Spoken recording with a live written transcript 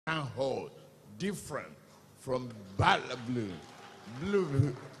hold different from Balablue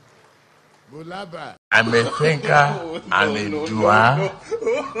Bulaba. I'm a thinker and a doer.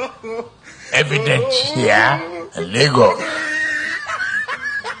 Evidence here in Lagos.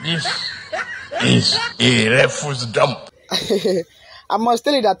 This is a refuse dump. I must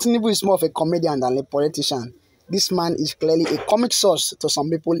tell you that Tinubu is more of a comedian than a politician. This man is clearly a comic source to some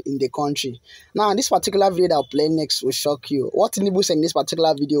people in the country. Now, this particular video that I'll play next will shock you. What Tinubu said in this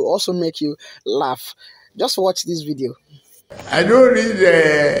particular video will also make you laugh. Just watch this video. I don't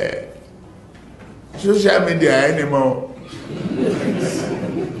read social media anymore.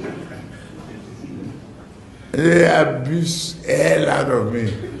 They abuse the hell out of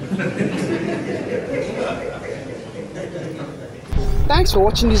me. Thanks for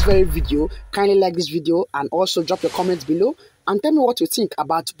watching this very video. Kindly like this video and also drop your comments below and tell me what you think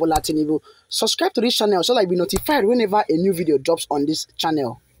about Bola Tinubu. Subscribe to this channel so that you'll be notified whenever a new video drops on this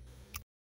channel.